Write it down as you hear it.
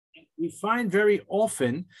we find very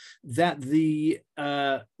often that the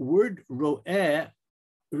word ro'eh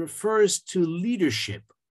refers to leadership,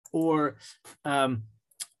 or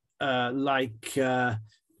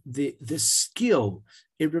the skill.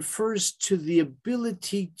 It refers to the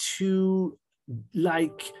ability to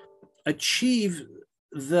achieve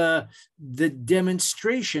the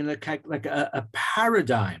demonstration, like a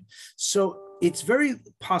paradigm. So it's very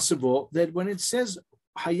possible that when it says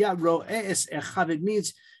Haya ro'eh es echav, it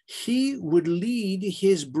means he would lead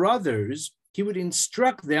his brothers, he would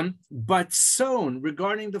instruct them, but sown,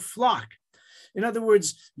 regarding the flock. In other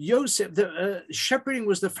words, Yosef, shepherding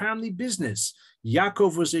was the family business.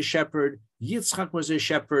 Yaakov was a shepherd, Yitzchak was a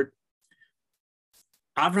shepherd,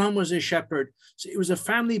 Abraham was a shepherd. So it was a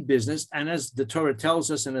family business. And as the Torah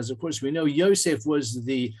tells us, and as of course we know, Yosef was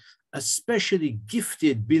the especially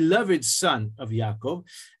gifted, beloved son of Yaakov.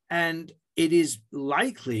 And it is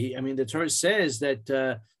likely, I mean, the Torah says that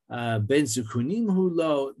Ben Zukunim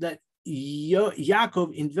Hulo, that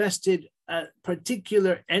Yaakov invested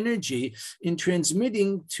particular energy in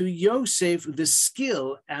transmitting to Yosef the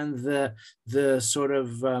skill and the sort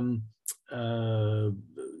of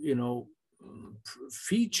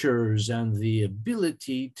features and the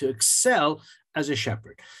ability to excel as a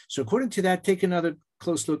shepherd. So according to that, take another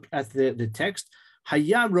close look at the text.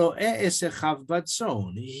 He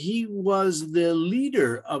was the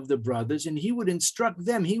leader of the brothers, and he would instruct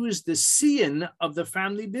them. He was the scion of the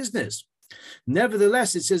family business.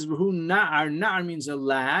 Nevertheless, it says, Na'ar means a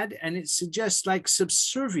lad, and it suggests like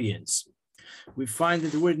subservience. We find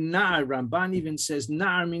that the word Na'ar, Ramban even says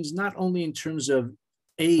Na'ar means not only in terms of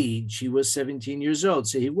age, he was 17 years old,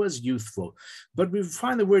 so he was youthful. But we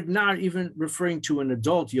find the word Na'ar even referring to an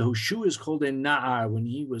adult. Yehoshua is called a Na'ar when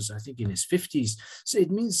he was, I think, in his 50s. So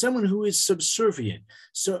it means someone who is subservient.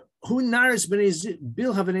 So Hu Na'ar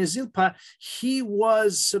Bilha ben Zilpa, he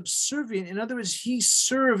was subservient. In other words, he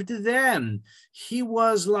served them. He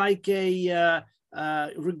was like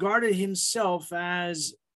regarded himself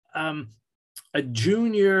as a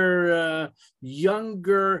junior,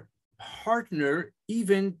 younger partner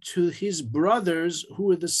even to his brothers, who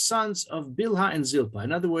were the sons of Bilha and Zilpah.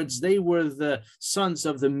 In other words, they were the sons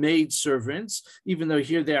of the maid servants, even though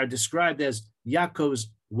here they are described as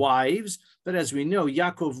Yaakov's wives. But as we know,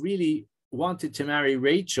 Yaakov really wanted to marry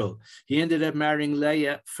Rachel. He ended up marrying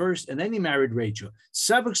Leah first, and then he married Rachel.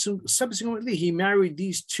 Subsequently, he married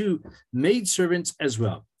these two maidservants as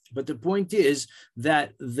well. But the point is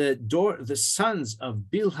that the sons of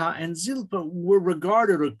Bilha and Zilpah were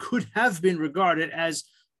regarded, or could have been regarded, as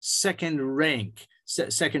second rank.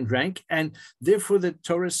 And therefore the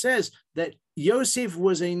Torah says that Yosef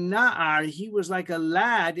was a Na'ar, he was like a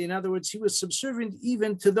lad. In other words, he was subservient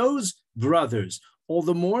even to those brothers, all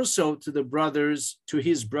the more so to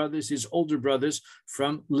his older brothers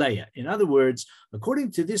from Leah. In other words,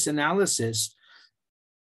 according to this analysis,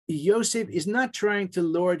 Yosef is not trying to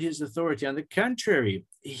lord his authority. On the contrary,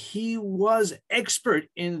 he was expert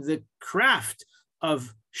in the craft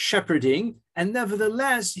of shepherding, and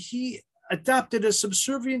nevertheless, he adopted a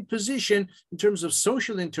subservient position in terms of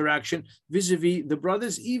social interaction vis-a-vis the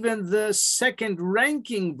brothers, even the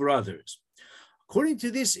second-ranking brothers. According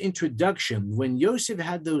to this introduction, when Yosef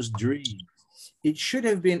had those dreams, it should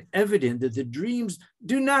have been evident that the dreams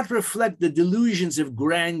do not reflect the delusions of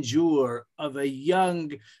grandeur of a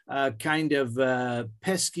young,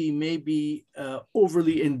 pesky, maybe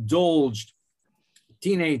overly indulged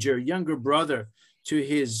teenager, younger brother to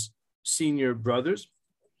his senior brothers,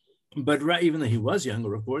 but even though he was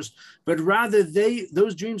younger, of course, but rather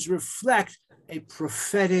those dreams reflect a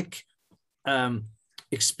prophetic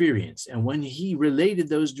experience. And when he related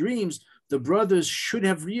those dreams, the brothers should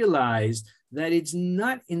have realized that it's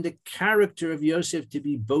not in the character of Yosef to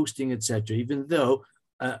be boasting, etc., even though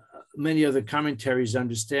many other commentaries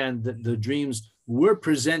understand that the dreams were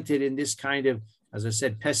presented in this kind of, as I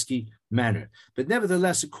said, pesky manner. But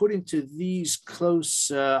nevertheless, according to these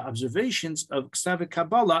close observations of Ksav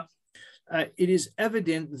Kabbalah, it is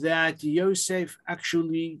evident that Yosef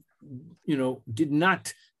actually, did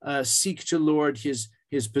not seek to lord his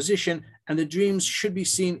position, and the dreams should be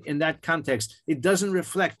seen in that context. It doesn't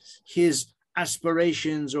reflect his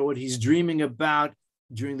aspirations or what he's dreaming about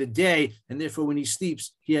during the day, and therefore when he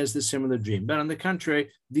sleeps, he has the similar dream. But on the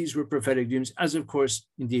contrary, these were prophetic dreams, as of course,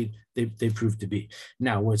 indeed, they proved to be.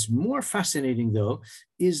 Now, what's more fascinating, though,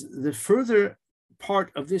 is the further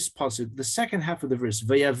part of this pasuk, the second half of the verse.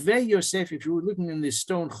 Vayaveh Yosef, if you were looking in this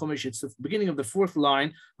stone chumash, it's the beginning of the fourth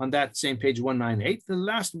line on that same page 198, the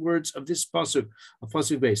last words of this pasuk, a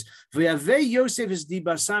pasuk base. Vayaveh Yosef is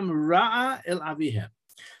dibasam ra'a el avihem.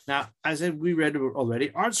 Now, as we read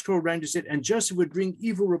already, Art Scroll renders it, and Joseph would bring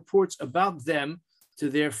evil reports about them to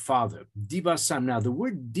their father. Diba Sam. Now, the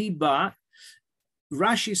word Diba,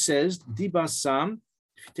 Rashi says, Diba Sam,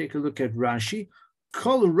 if you take a look at Rashi,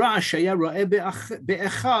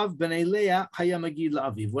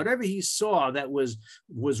 whatever he saw that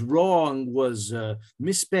was wrong, was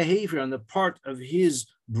misbehavior on the part of his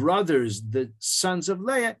brothers, the sons of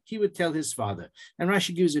Leah, he would tell his father. And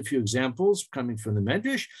Rashi gives a few examples coming from the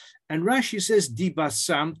Medrash. And Rashi says,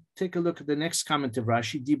 Dibasam. Take a look at the next comment of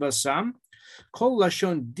Rashi, Dibasam. Kol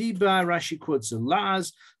Lashon Diba, Rashi quotes a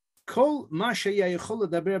Laz. Whatever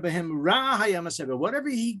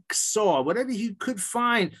he saw, whatever he could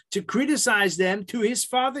find to criticize them to his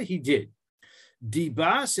father, he did.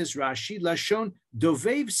 Diba, says Rashi, Lashon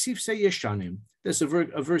Dovev Sifse Yeshanim. There's a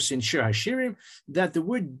verse in Shir HaShirim that the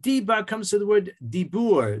word Diba comes to the word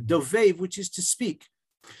Dibur, Dovev, which is to speak.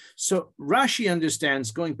 So Rashi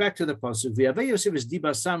understands, going back to the pasuk, Vayeishev is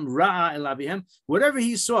Diba Sam Ra'a El Avihem. Whatever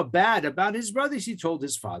he saw bad about his brothers, he told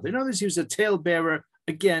his father. In other words, he was a talebearer.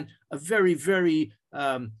 Again, a very, very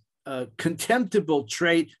contemptible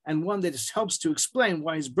trait, and one that helps to explain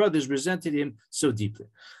why his brothers resented him so deeply.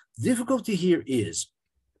 The difficulty here is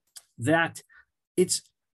that it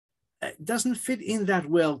doesn't fit in that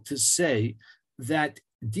well to say that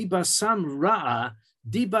Dibasam Ra'a,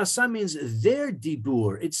 Dibasam means their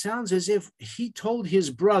dibur. It sounds as if he told his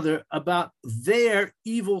brother about their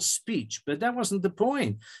evil speech, but that wasn't the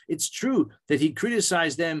point. It's true that he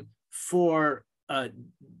criticized them for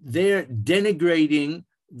they're denigrating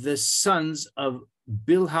the sons of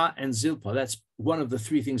Bilhah and Zilpah. That's one of the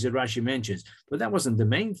three things that Rashi mentions, but that wasn't the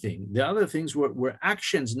main thing. The other things were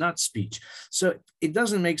actions, not speech. So it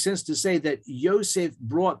doesn't make sense to say that Yosef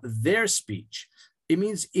brought their speech. It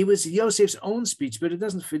means it was Yosef's own speech, but it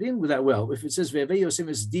doesn't fit in with that well. If it says Vayeishev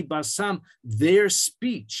is Dibasam, their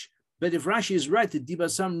speech. But if Rashi is right, that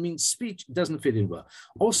Dibasam means speech, it doesn't fit in well.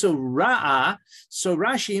 Also, Ra'a, so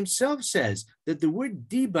Rashi himself says that the word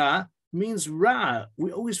Diba means Ra.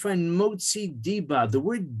 We always find Motzi Diba. The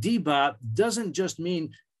word Diba doesn't just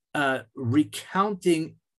mean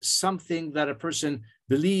recounting something that a person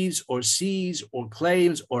believes or sees or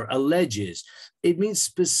claims or alleges. It means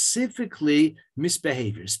specifically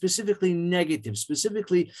misbehavior, specifically negative,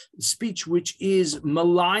 specifically speech which is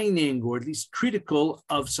maligning or at least critical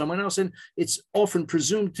of someone else. And it's often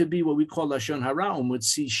presumed to be what we call Lashon Hara,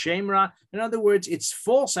 Mutzi Shemra. In other words, it's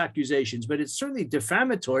false accusations, but it's certainly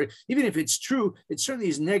defamatory. Even if it's true, it certainly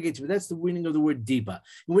is negative. That's the meaning of the word Diba.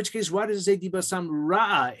 In which case, why does it say Diba Sam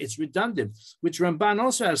Ra? It's redundant, which Ramban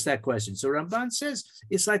also asks that question. So Ramban says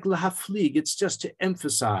it's like lahaflig, it's just to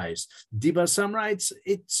emphasize. Diba Sam Ra, it's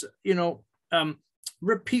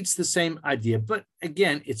repeats the same idea, but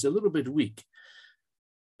again, it's a little bit weak.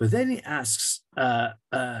 But then he asks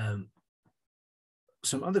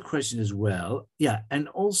some other question as well. Yeah, and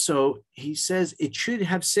also he says it should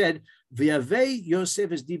have said V'yavei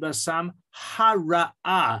Yosef es dibasam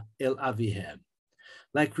hara'a el avihem,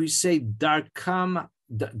 like we say darko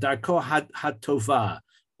hatova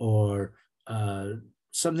or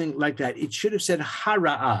something like that. It should have said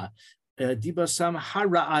hara'a. Dibasam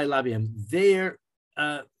hara'a el avihem, their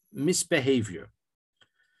misbehavior.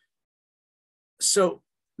 So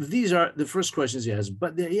these are the first questions he has,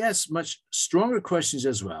 but he has much stronger questions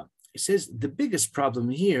as well. He says the biggest problem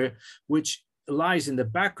here, which lies in the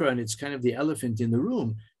background, it's kind of the elephant in the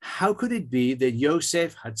room. How could it be that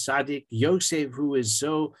Yosef Hatzadik, Yosef who is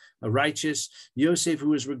so righteous, Yosef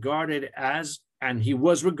who is regarded as, and he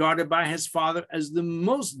was regarded by his father as the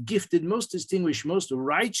most gifted, most distinguished, most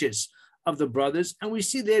righteous of the brothers, and we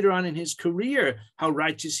see later on in his career how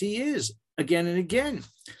righteous he is again and again.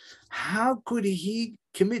 How could he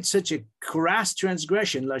commit such a crass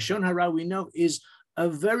transgression? Lashon Hara, we know, is a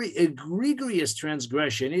very egregious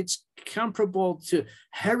transgression. It's comparable to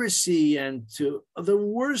heresy and to the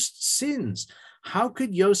worst sins. How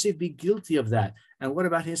could Yosef be guilty of that? And what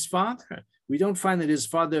about his father? We don't find that his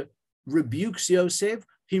father rebukes Yosef.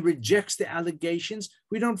 He rejects the allegations.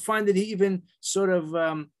 We don't find that he even sort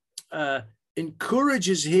of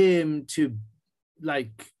encourages him to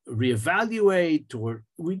reevaluate, or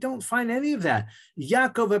we don't find any of that.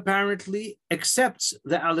 Yaakov apparently accepts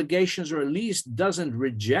the allegations, or at least doesn't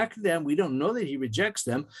reject them. We don't know that he rejects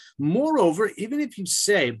them. Moreover, even if you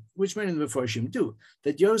say, which many of the Mefarshim do,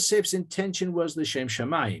 that Yosef's intention was l'shem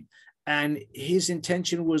shamayim, and his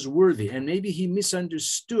intention was worthy, and maybe he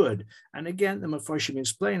misunderstood. And again, the Mefarshim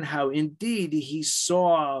explain how indeed he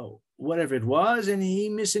saw whatever it was, and he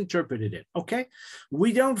misinterpreted it. Okay,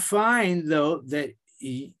 we don't find though that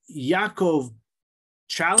Yaakov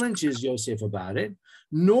challenges Yosef about it.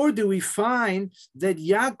 nor do we find that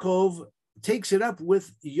Yaakov takes it up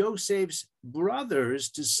with Yosef's brothers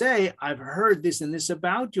to say, I've heard this and this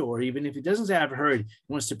about you, or even if he doesn't say I've heard,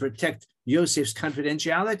 he wants to protect Yosef's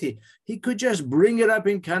confidentiality. He could just bring it up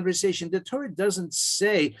in conversation. The Torah doesn't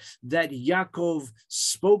say that Yaakov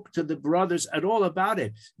spoke to the brothers at all about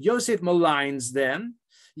it. Yosef maligns them.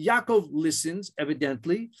 Yaakov listens,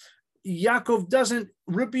 evidently. Yaakov doesn't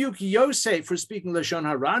rebuke Yosef for speaking Lashon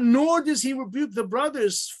Hara, nor does he rebuke the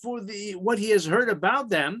brothers for what he has heard about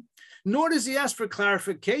them, nor does he ask for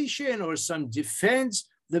clarification or some defense.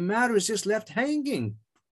 The matter is just left hanging.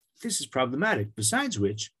 This is problematic. Besides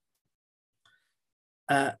which,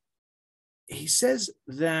 he says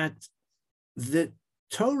that the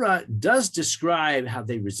Torah does describe how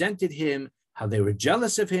they resented him, how they were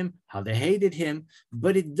jealous of him, how they hated him,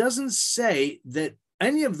 but it doesn't say that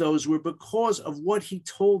any of those were because of what he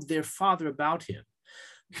told their father about him.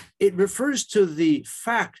 It refers to the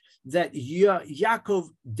fact that Yaakov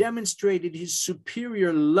demonstrated his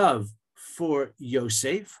superior love for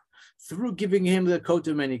Yosef through giving him the coat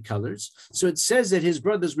of many colors. So it says that his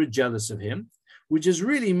brothers were jealous of him, which is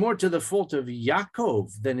really more to the fault of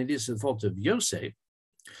Yaakov than it is to the fault of Yosef.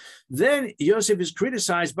 Then Yosef is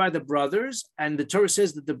criticized by the brothers, and the Torah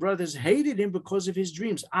says that the brothers hated him because of his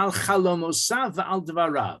dreams, al chalomosav va'al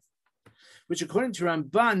dvarav, which according to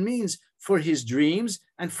Ramban means for his dreams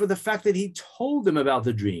and for the fact that he told them about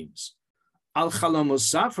the dreams. Al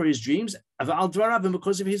chalomosav, for his dreams, va'al dvarav, and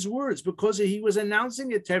because of his words, because he was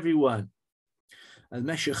announcing it to everyone.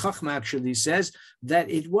 Al-Meshech Chachma actually says that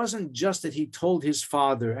it wasn't just that he told his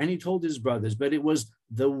father and he told his brothers, but it was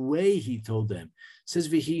the way he told them. It says,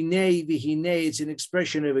 vihine, vihine, it's an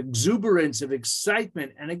expression of exuberance, of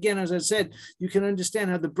excitement. And again, as I said, you can understand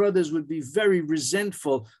how the brothers would be very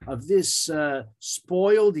resentful of this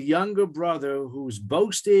spoiled younger brother who's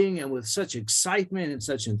boasting and with such excitement and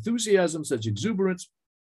such enthusiasm, such exuberance.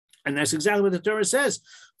 And that's exactly what the Torah says.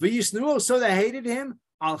 V'yisnuo, so they hated him.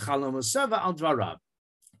 Al chalomosav al dvarav.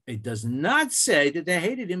 It does not say that they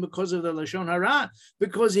hated him because of the Lashon Hara,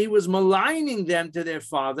 because he was maligning them to their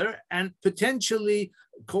father and potentially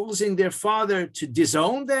causing their father to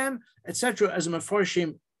disown them, etc., as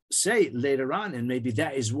Mefarshim say later on. And maybe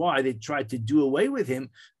that is why they tried to do away with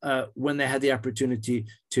him when they had the opportunity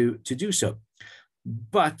to do so.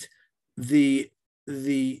 But the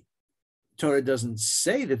Torah doesn't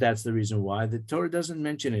say that that's the reason why. The Torah doesn't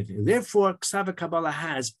mention anything. Therefore, Ksava Kabbalah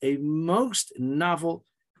has a most novel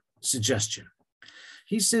suggestion.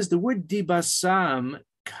 He says the word dibasam,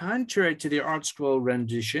 contrary to the art scroll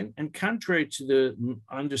rendition and contrary to the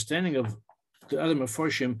understanding of the other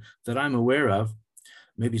Mefarshim that I'm aware of,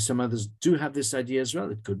 maybe some others do have this idea as well.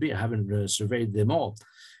 It could be. I haven't surveyed them all.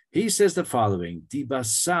 He says the following,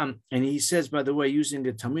 dibasam, and he says, by the way, using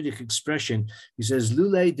a Talmudic expression, he says,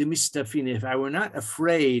 lulei demistafin, if I were not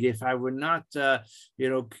afraid, if I were not,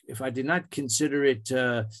 if I did not consider it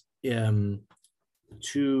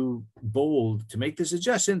too bold to make the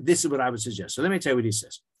suggestion, this is what I would suggest. So let me tell you what he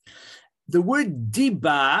says. The word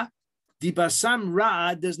dibasam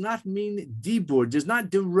ra does not mean dibur, does not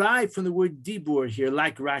derive from the word dibur here,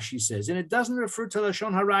 like Rashi says, and it doesn't refer to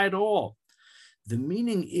Lashon Hara at all. The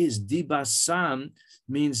meaning is dibasam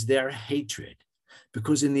means their hatred,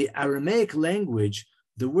 because in the Aramaic language,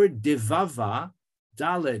 the word devava,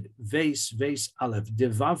 daled, ves, aleph,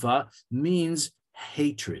 devava means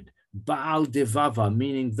hatred. Baal devava,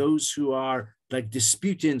 meaning those who are like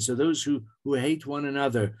disputants or those who hate one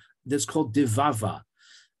another. That's called devava.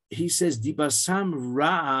 He says, dibasam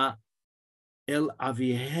ra el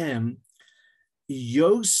avihem,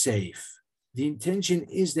 Yosef. The intention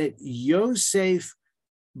is that Yosef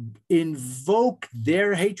invoked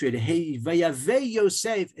their hatred. Hey, vayave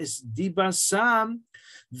Yosef is dibasam,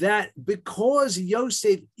 that because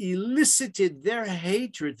Yosef elicited their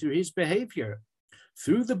hatred through his behavior,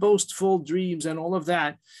 through the boastful dreams and all of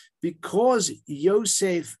that, because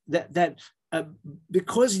Yosef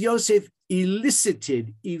because Yosef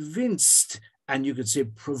elicited, evinced, and you could say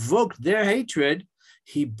provoked their hatred,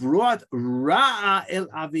 he brought Ra'a el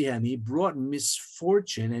Avihem, he brought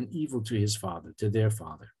misfortune and evil to his father, to their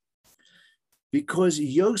father. Because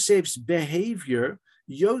Yosef's behavior,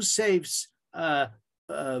 Yosef's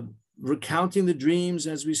recounting the dreams,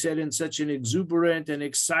 as we said, in such an exuberant and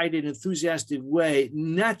excited, enthusiastic way,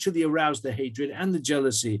 naturally aroused the hatred and the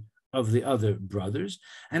jealousy of the other brothers.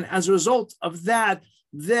 And as a result of that,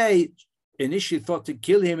 they initially thought to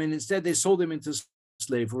kill him, and instead they sold him into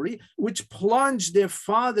slavery, which plunged their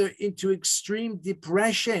father into extreme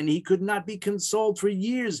depression. He could not be consoled for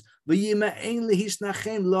years. Someone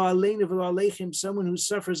who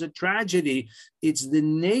suffers a tragedy, it's the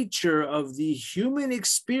nature of the human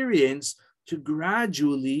experience to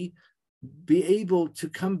gradually be able to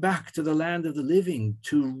come back to the land of the living,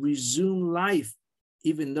 to resume life,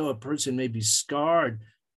 even though a person may be scarred,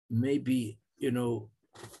 maybe,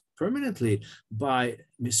 permanently by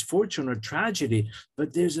misfortune or tragedy,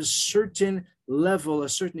 but there's a certain level, a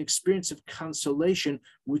certain experience of consolation,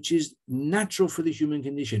 which is natural for the human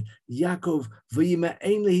condition. Yaakov,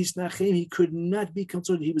 he could not be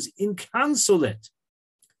consoled. He was inconsolate.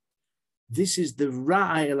 This is the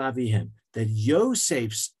Ra'ai el Avihem, that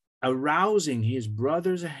Yosef's arousing his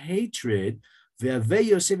brother's hatred,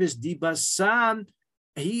 Vayeishev is dibasam,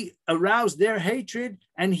 he aroused their hatred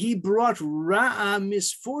and he brought Ra'a,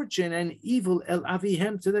 misfortune and evil, El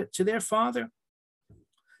Avihem, to their father.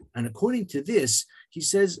 And according to this, he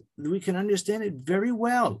says we can understand it very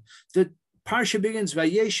well. The Parsha begins,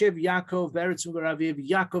 Vayeishev Yaakov Beretz Aviv.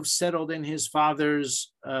 Yaakov settled in his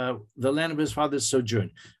father's, the land of his father's sojourn.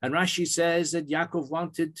 And Rashi says that Yaakov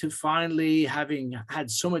wanted to finally, having had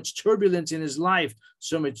so much turbulence in his life,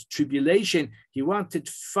 so much tribulation, he wanted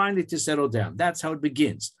finally to settle down. That's how it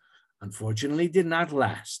begins. Unfortunately, it did not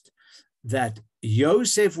last. That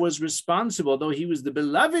Yosef was responsible, though he was the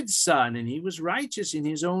beloved son and he was righteous in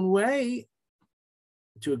his own way,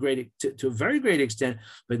 to a very great extent,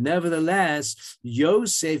 but nevertheless,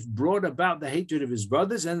 Yosef brought about the hatred of his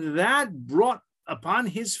brothers, and that brought upon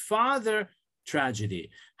his father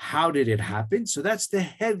tragedy. How did it happen? So that's the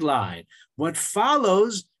headline. What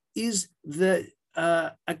follows is the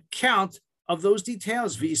account of those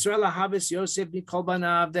details. V'Yisrael ahaves Yosef mikol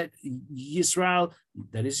banav, that Yisrael,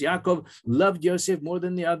 that is Yaakov, loved Yosef more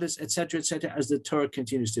than the others, etc., as the Torah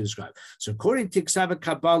continues to describe. So according to Ksav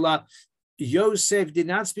Kabbalah, Yosef did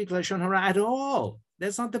not speak Lashon Hara at all.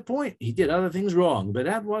 That's not the point. He did other things wrong, but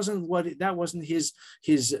that wasn't his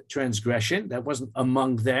transgression. That wasn't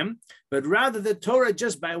among them. But rather, the Torah,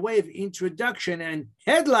 just by way of introduction and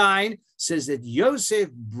headline, says that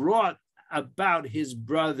Yosef brought about his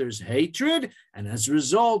brother's hatred, and as a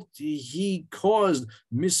result, he caused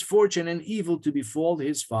misfortune and evil to befall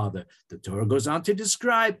his father. The Torah goes on to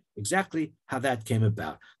describe exactly how that came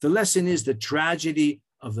about. The lesson is the tragedy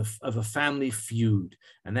of a family feud.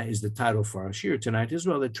 And that is the title for our shir tonight as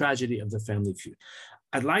well, the tragedy of the family feud.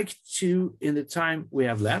 I'd like to, in the time we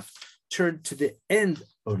have left, turn to the end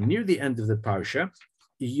or near the end of the parsha.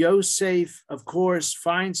 Yosef, of course,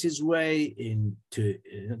 finds his way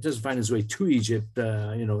doesn't find his way to Egypt,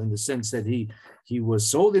 in the sense that he was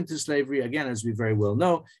sold into slavery. Again, as we very well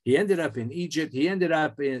know, he ended up in Egypt. He ended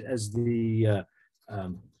up as the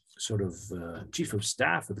chief of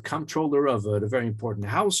staff or the comptroller of a very important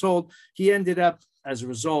household. He ended up, as a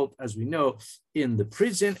result, as we know, in the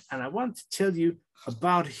prison. And I want to tell you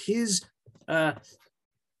about his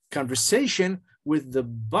conversation with the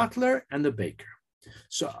butler and the baker.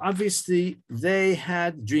 So obviously they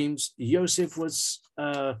had dreams. Yosef was,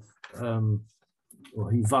 he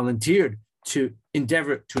volunteered to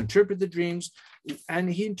endeavor to interpret the dreams,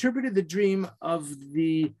 and he interpreted the dream of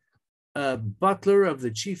the butler, of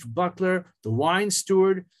the chief butler, the wine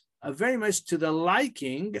steward, very much to the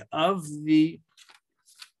liking of the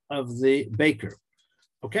baker.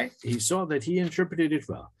 Okay, he saw that he interpreted it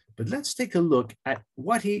well. But let's take a look at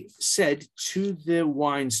what he said to the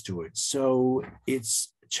wine steward. So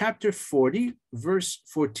it's chapter 40, verse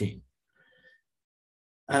 14.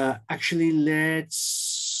 Actually,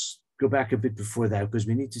 let's go back a bit before that because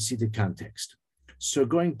we need to see the context. So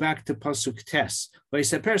going back to Pasuk Tes, the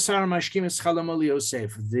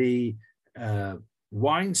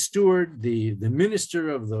wine steward, the minister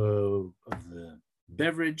of the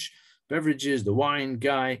beverages, the wine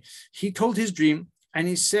guy, he told his dream, and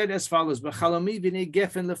he said as follows: a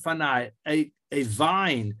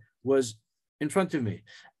vine was in front of me,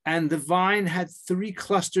 and the vine had 3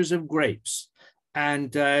 clusters of grapes,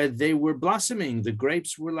 and they were blossoming. The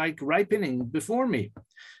grapes were like ripening before me,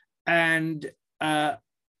 and the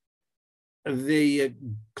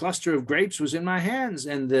cluster of grapes was in my hands,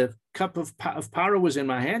 and the cup of Pharaoh was in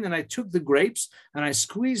my hand, and I took the grapes and I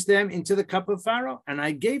squeezed them into the cup of Pharaoh, and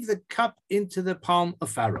I gave the cup into the palm of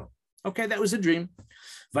Pharaoh. Okay, that was a dream.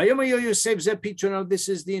 This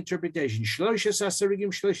is the interpretation.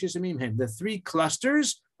 The 3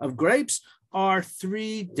 clusters of grapes are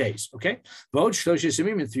 3 days. Okay,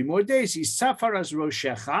 in 3 more days,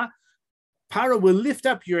 Paro will lift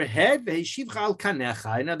up your head,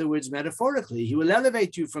 in other words, metaphorically, he will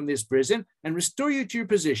elevate you from this prison and restore you to your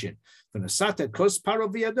position.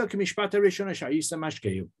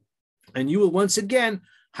 And you will once again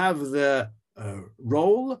have the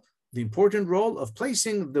important role of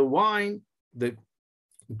placing the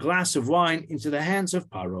glass of wine into the hands of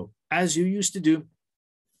Paro, as you used to do.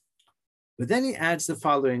 But then he adds the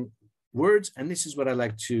following words, and this is what I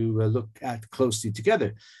like to look at closely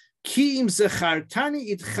together. And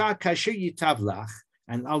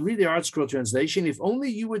I'll read the Art Scroll translation. If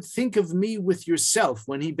only you would think of me with yourself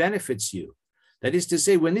when he benefits you. That is to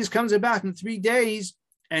say, when this comes about in 3 days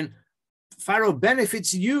and Pharaoh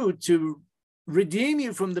benefits you to redeem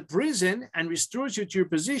you from the prison and restores you to your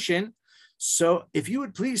position. So if you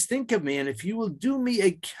would please think of me, and if you will do me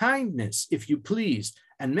a kindness, if you please,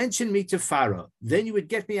 and mention me to Pharaoh, then you would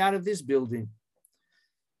get me out of this building.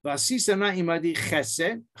 Let's read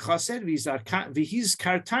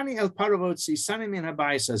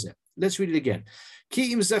it again.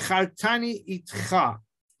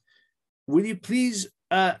 Will you please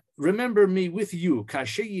remember me with you,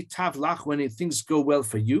 when things go well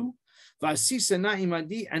for you? And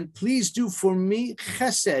please do for me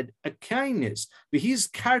chesed, a kindness.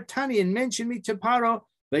 And mention me to Paro,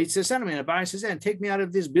 and take me out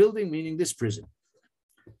of this building, meaning this prison.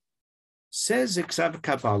 Says Eksav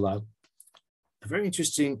Kabbalah, a very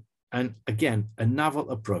interesting and again a novel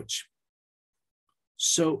approach.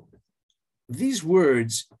 So these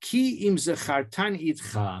words, ki im zachartani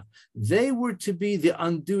itcha, they were to be the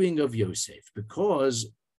undoing of Yosef, because,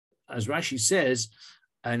 as Rashi says,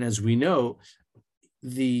 and as we know,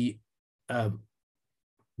 the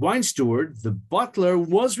wine steward, the butler,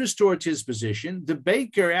 was restored to his position. The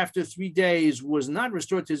baker, after 3 days, was not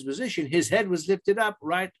restored to his position. His head was lifted up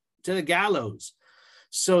right to the gallows.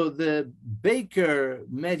 So the baker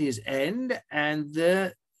met his end, and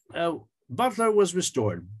the butler was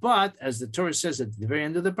restored. But as the Torah says at the very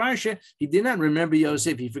end of the parsha, he did not remember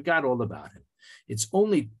Yosef. He forgot all about him. It's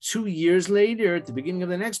only 2 years later, at the beginning of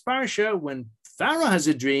the next parsha, when Pharaoh has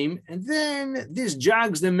a dream, and then this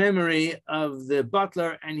jogs the memory of the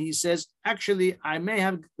butler, and he says, actually, I may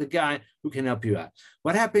have the guy who can help you out.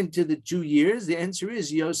 What happened to the 2 years? The answer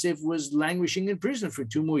is Yosef was languishing in prison for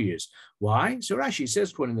 2 more years. Why? So Rashi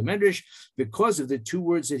says, quoting the Medrash, because of the 2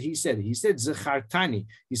 words that he said. He said, Zachartani.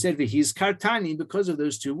 He said, V'hiz kartani, because of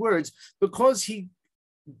those 2 words, because he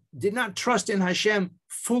did not trust in Hashem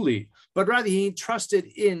fully, but rather he trusted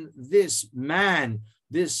in this man,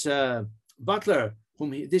 this butler,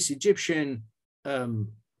 this Egyptian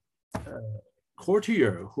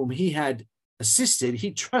courtier whom he had assisted.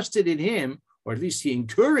 He trusted in him, or at least he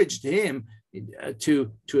encouraged him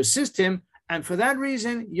to assist him. And for that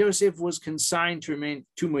reason, Yosef was consigned to remain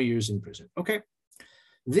 2 more years in prison. Okay,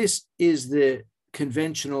 this is the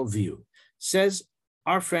conventional view. Says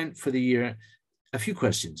our friend for the year, a few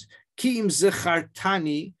questions. Ki'im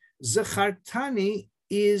zachartani. Zachartani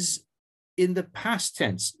is in the past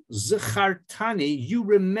tense. Zachartani, you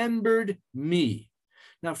remembered me.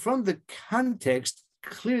 Now, from the context,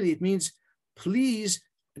 clearly it means please.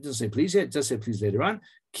 It doesn't say please yet. It does say please later on.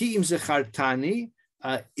 Ki'im zachartani.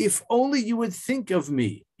 If only you would think of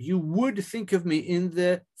me. You would think of me in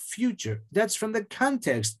the future. That's from the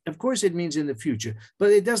context. Of course, it means in the future, but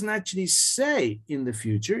it doesn't actually say in the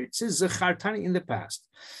future. It says zachartani in the past.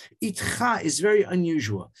 Itcha is very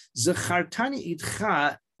unusual. Zachartani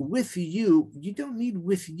itcha, with you. You don't need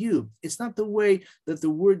with you. It's not the way that the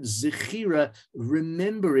word zechira,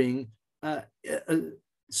 remembering,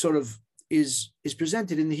 sort of is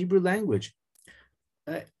presented in the Hebrew language.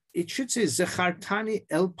 It should say Zachartani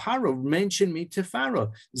el Paro, mention me to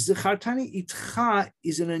Pharaoh. Zachartani itcha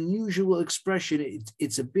is an unusual expression.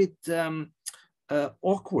 It's a bit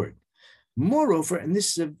awkward. Moreover, and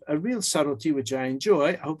this is a real subtlety which I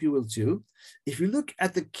enjoy, I hope you will too, if you look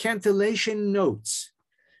at the cantillation notes,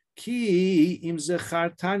 Ki im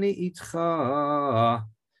zachartani itcha,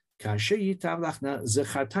 kasher yitav lachna,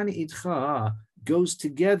 zachartani itcha goes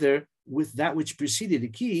together with that which preceded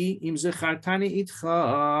it. Ki im zachartani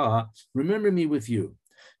itcha, remember me with you.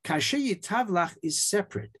 Kasher yitav lach is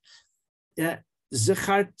separate.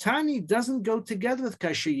 Zachartani doesn't go together with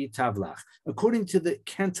kasher yitav lach, according to the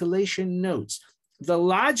cantillation notes. The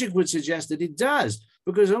logic would suggest that it does,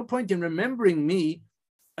 because there's no point in remembering me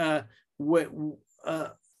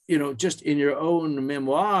just in your own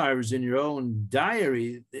memoirs, in your own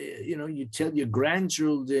diary, you tell your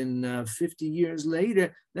grandchildren 50 years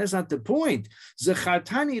later. That's not the point.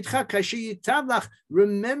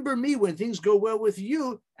 Remember me when things go well with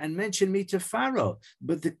you and mention me to Pharaoh.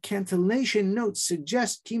 But the cantillation notes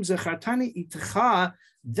suggest Kim Zachartani Itcha,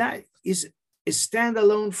 that is a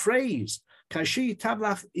standalone phrase. Kasher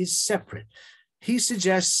Tablach is separate. He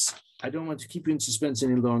suggests, I don't want to keep you in suspense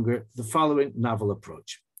any longer, the following novel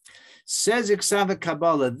approach. Says Iksava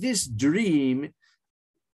Kabbalah, this dream,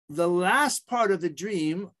 the last part of the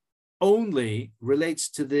dream only relates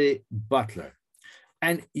to the butler.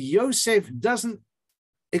 And Yosef doesn't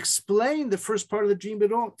explain the first part of the dream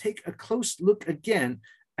at all. Take a close look again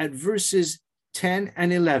at verses 10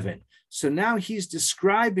 and 11. So now he's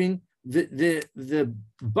describing, the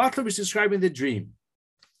butler was describing the dream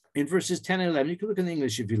in verses 10 and 11. You can look in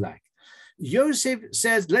English if you like. Yosef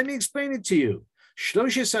says, let me explain it to you.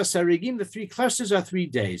 Shloshes Sarigim, the 3 clusters are 3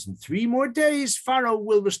 days. In 3 more days, Pharaoh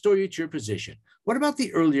will restore you to your position. What about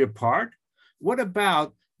the earlier part? What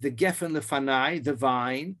about the Geffen Lefanai, the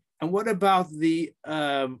vine? And what about the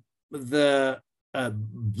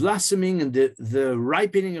blossoming and the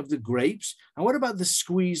ripening of the grapes? And what about the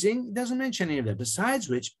squeezing? He doesn't mention any of that. Besides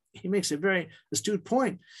which, he makes a very astute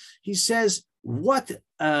point. He says, what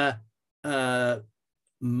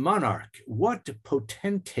monarch, what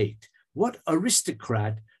potentate, what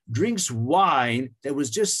aristocrat drinks wine that was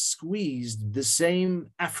just squeezed the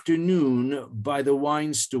same afternoon by the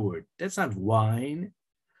wine steward? That's not wine.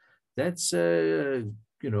 That's,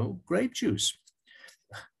 grape juice.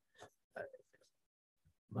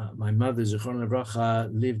 My mother, Zichron Levracha,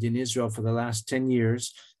 lived in Israel for the last 10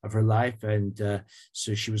 years of her life, and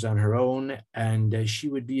so she was on her own, and she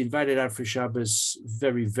would be invited out for Shabbos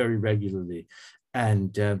very, very regularly.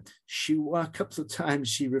 And a couple of times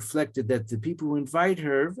she reflected that the people who invite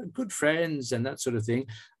her, good friends and that sort of thing,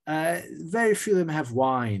 very few of them have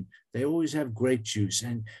wine. They always have grape juice.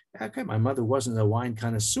 And okay, my mother wasn't a wine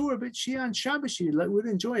connoisseur, but she on Shabbos, she would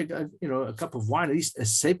enjoy a cup of wine, at least a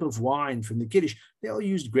sip of wine from the Kiddush. They all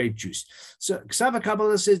used grape juice. So Ksava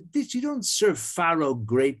Kabbalah says, you don't serve Pharaoh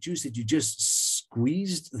grape juice that you just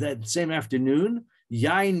squeezed that same afternoon.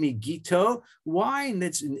 Yain migito, wine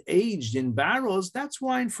that's aged in barrels, that's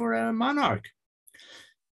wine for a monarch.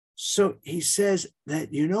 So he says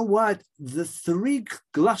that, you know what, the 3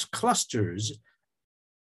 clusters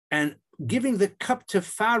and giving the cup to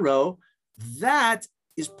Pharaoh, that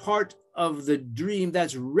is part of the dream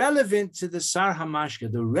that's relevant to the Sar HaMashka.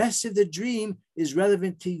 The rest of the dream is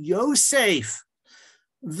relevant to Yosef.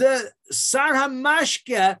 The Sar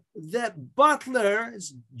HaMashka, the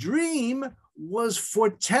butler's dream, was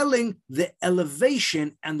foretelling the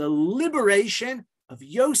elevation and the liberation of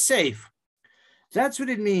Yosef. That's what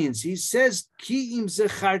it means. He says, Ki'im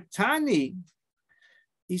Zechartani.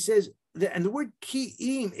 He says, and the word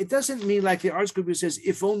Ki'im, it doesn't mean like the arts group who says,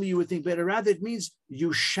 if only you would think better. Rather, it means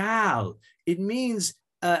you shall. It means,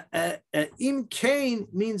 Im Kain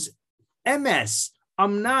means MS,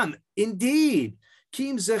 Amnam, indeed.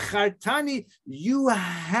 Kim Zechartani, you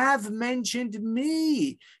have mentioned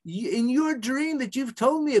me. In your dream that you've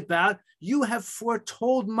told me about, you have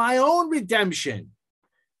foretold my own redemption.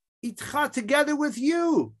 Itcha, together with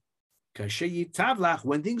you. Kasher Yitavlach,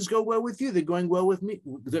 when things go well with you, they're going well with me.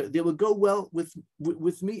 They will go well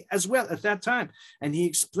with me as well at that time. And he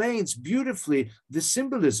explains beautifully the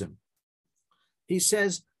symbolism. He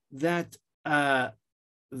says that the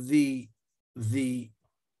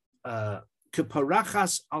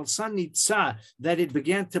Keparachas al sanitza, that it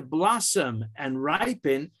began to blossom and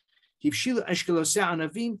ripen. He says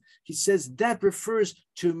that refers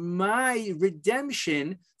to my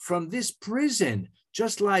redemption from this prison,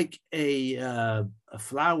 just like a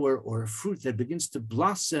flower or a fruit that begins to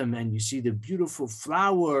blossom, and you see the beautiful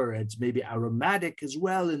flower, it's maybe aromatic as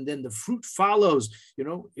well, and then the fruit follows.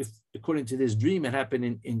 If according to this dream it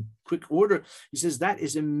happened in quick order, he says that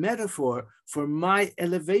is a metaphor for my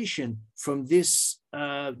elevation from this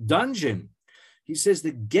dungeon. He says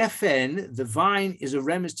the geffen, the vine, is a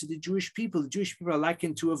remiss to the Jewish people. The Jewish people are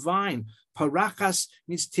likened to a vine. Parachas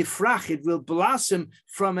means tifrach; it will blossom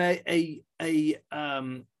from a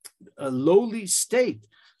lowly state.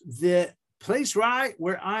 The place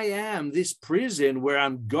where I am, this prison where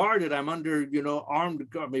I'm guarded, I'm under, armed,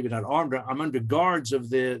 maybe not armed, I'm under guards of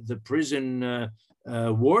the prison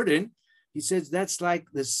warden. He says that's like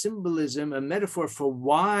the symbolism, a metaphor for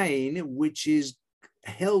wine, which is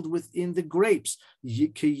held within the grapes.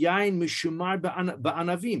 Yain mishumar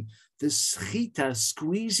ba'anavim. The schita,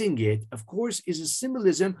 squeezing it, of course, is a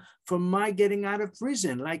symbolism for my getting out of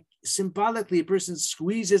prison. Like symbolically, a person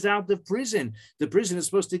squeezes out the prison. The prison is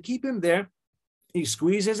supposed to keep him there. He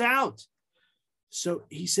squeezes out. So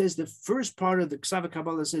he says the first part of the Ksava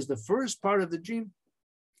Kabbalah says the first part of the dream,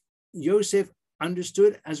 Yosef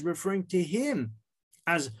understood as referring to him,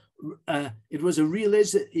 as it was a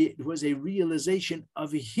realization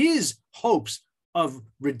of his hopes of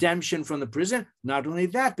redemption from the prison. Not only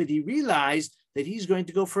that, but he realized that he's going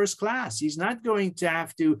to go first class. He's not going to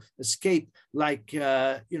have to escape like,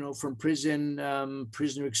 from prison,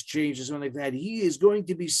 prisoner exchange or something like that. He is going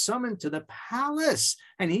to be summoned to the palace,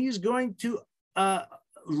 and he's going to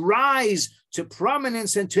rise to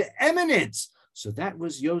prominence and to eminence. So that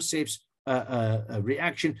was Yosef's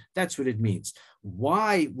reaction. That's what it means.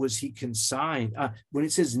 Why was he consigned? When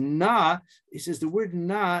it says na, it says the word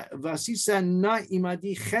na, vasisa na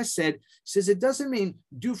imadi chesed, says it doesn't mean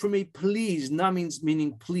do for me, please. Na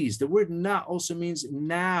meaning please. The word na also means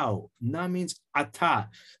now. Na means ata.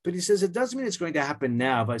 But he says it doesn't mean it's going to happen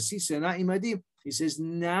now. Vasisa na imadi. He says,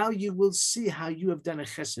 now you will see how you have done a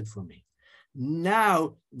chesed for me.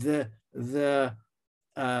 Now the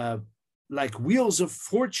like wheels of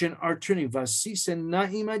fortune are turning. Vasisa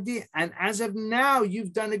na'imadi. And as of now,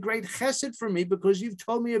 you've done a great chesed for me because you've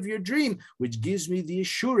told me of your dream, which gives me the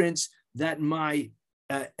assurance that my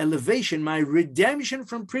elevation, my redemption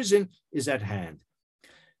from prison is at hand.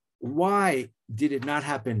 Why did it not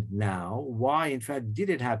happen now? Why, in fact, did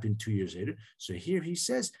it happen 2 years later? So here he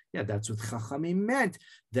says, yeah, that's what Chachamim meant,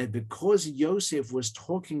 that because Yosef was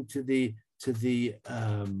talking to the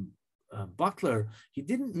butler, he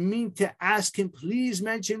didn't mean to ask him, please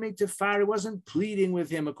mention me to Pharaoh. He wasn't pleading with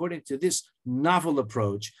him according to this novel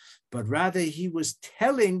approach, but rather he was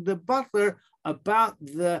telling the butler about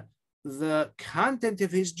the content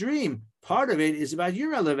of his dream. Part of it is about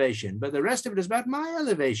your elevation, but the rest of it is about my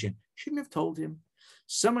elevation. Shouldn't have told him.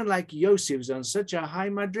 Someone like Yosef is on such a high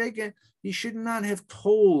madrega, he should not have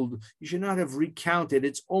told, he should not have recounted.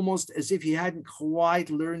 It's almost as if he hadn't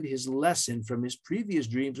quite learned his lesson from his previous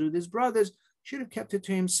dreams with his brothers. He should have kept it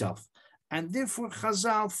to himself. And therefore,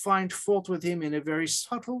 Chazal find fault with him in a very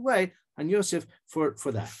subtle way, and Yosef for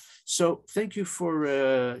that. So thank you for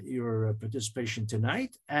your participation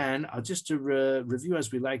tonight. And just to review,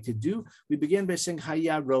 as we like to do, we begin by saying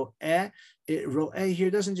Haya Ro'eh. Ro'eh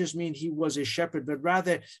here doesn't just mean he was a shepherd, but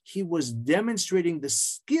rather he was demonstrating the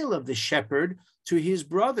skill of the shepherd to his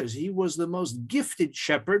brothers. He was the most gifted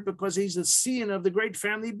shepherd because he's the scion of the great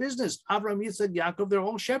family business. Abraham, Yitzchak, Yaakov, they're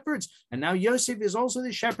all shepherds. And now Yosef is also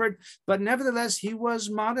the shepherd, but nevertheless, he was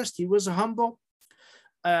modest, he was humble.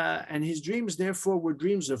 And his dreams, therefore, were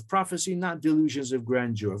dreams of prophecy, not delusions of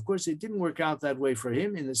grandeur. Of course, it didn't work out that way for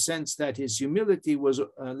him in the sense that his humility was,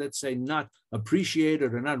 let's say, not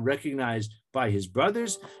appreciated or not recognized by his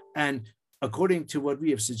brothers. And according to what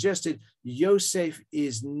we have suggested, Yosef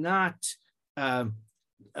is not a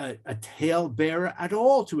talebearer at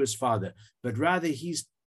all to his father, but rather his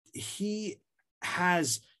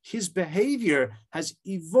behavior has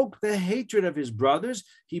evoked the hatred of his brothers.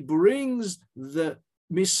 He brings the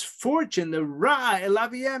misfortune, the Ra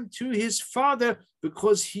Elaviem, to his father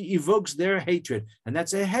because he evokes their hatred. And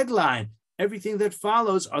that's a headline. Everything that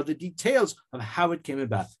follows are the details of how it came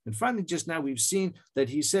about. And finally, just now we've seen that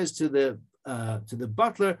he says to the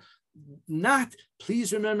butler, not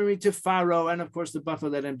please remember me to Pharaoh. And of course, the butler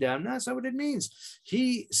let him down. No, that's not what it means.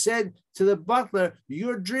 He said to the butler,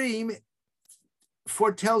 your dream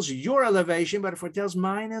foretells your elevation, but it foretells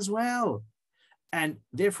mine as well. And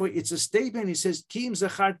therefore, it's a statement. He says, Kim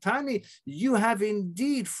Zachartani, you have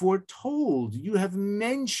indeed foretold, you have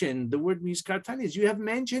mentioned, the word means kartani, you have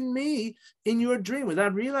mentioned me in your dream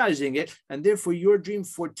without realizing it. And therefore, your dream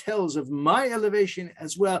foretells of my elevation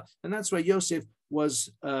as well. And that's why Yosef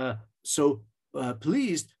was so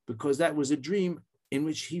pleased, because that was a dream in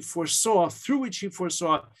which he foresaw, through which he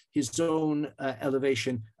foresaw his own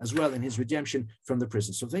elevation as well and his redemption from the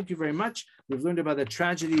prison. So thank you very much. We've learned about the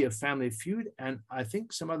tragedy of family feud, and I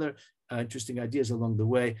think some other interesting ideas along the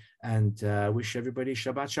way, and wish everybody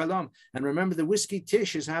Shabbat Shalom. And remember, the Whiskey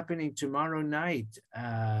Tish is happening tomorrow night,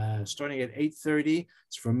 starting at 8:30.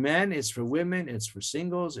 It's for men, it's for women, it's for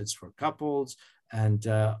singles, it's for couples, and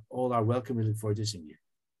all are welcome. We look forward to seeing you.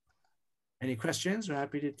 Any questions? We're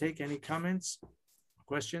happy to take any comments.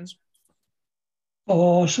 Questions?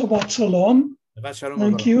 Shabbat Shalom. Shabbat Shalom.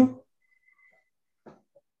 Thank you.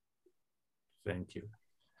 Thank you.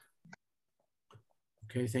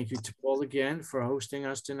 Okay, thank you to Paul again for hosting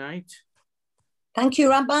us tonight. Thank you,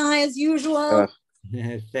 Rabbi, as usual.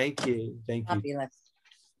 Thank you. Thank you. Fabulous.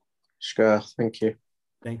 Shkar, thank you.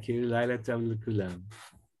 Thank you. Laila Tov L'Kulam.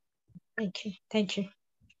 Thank you. Thank you.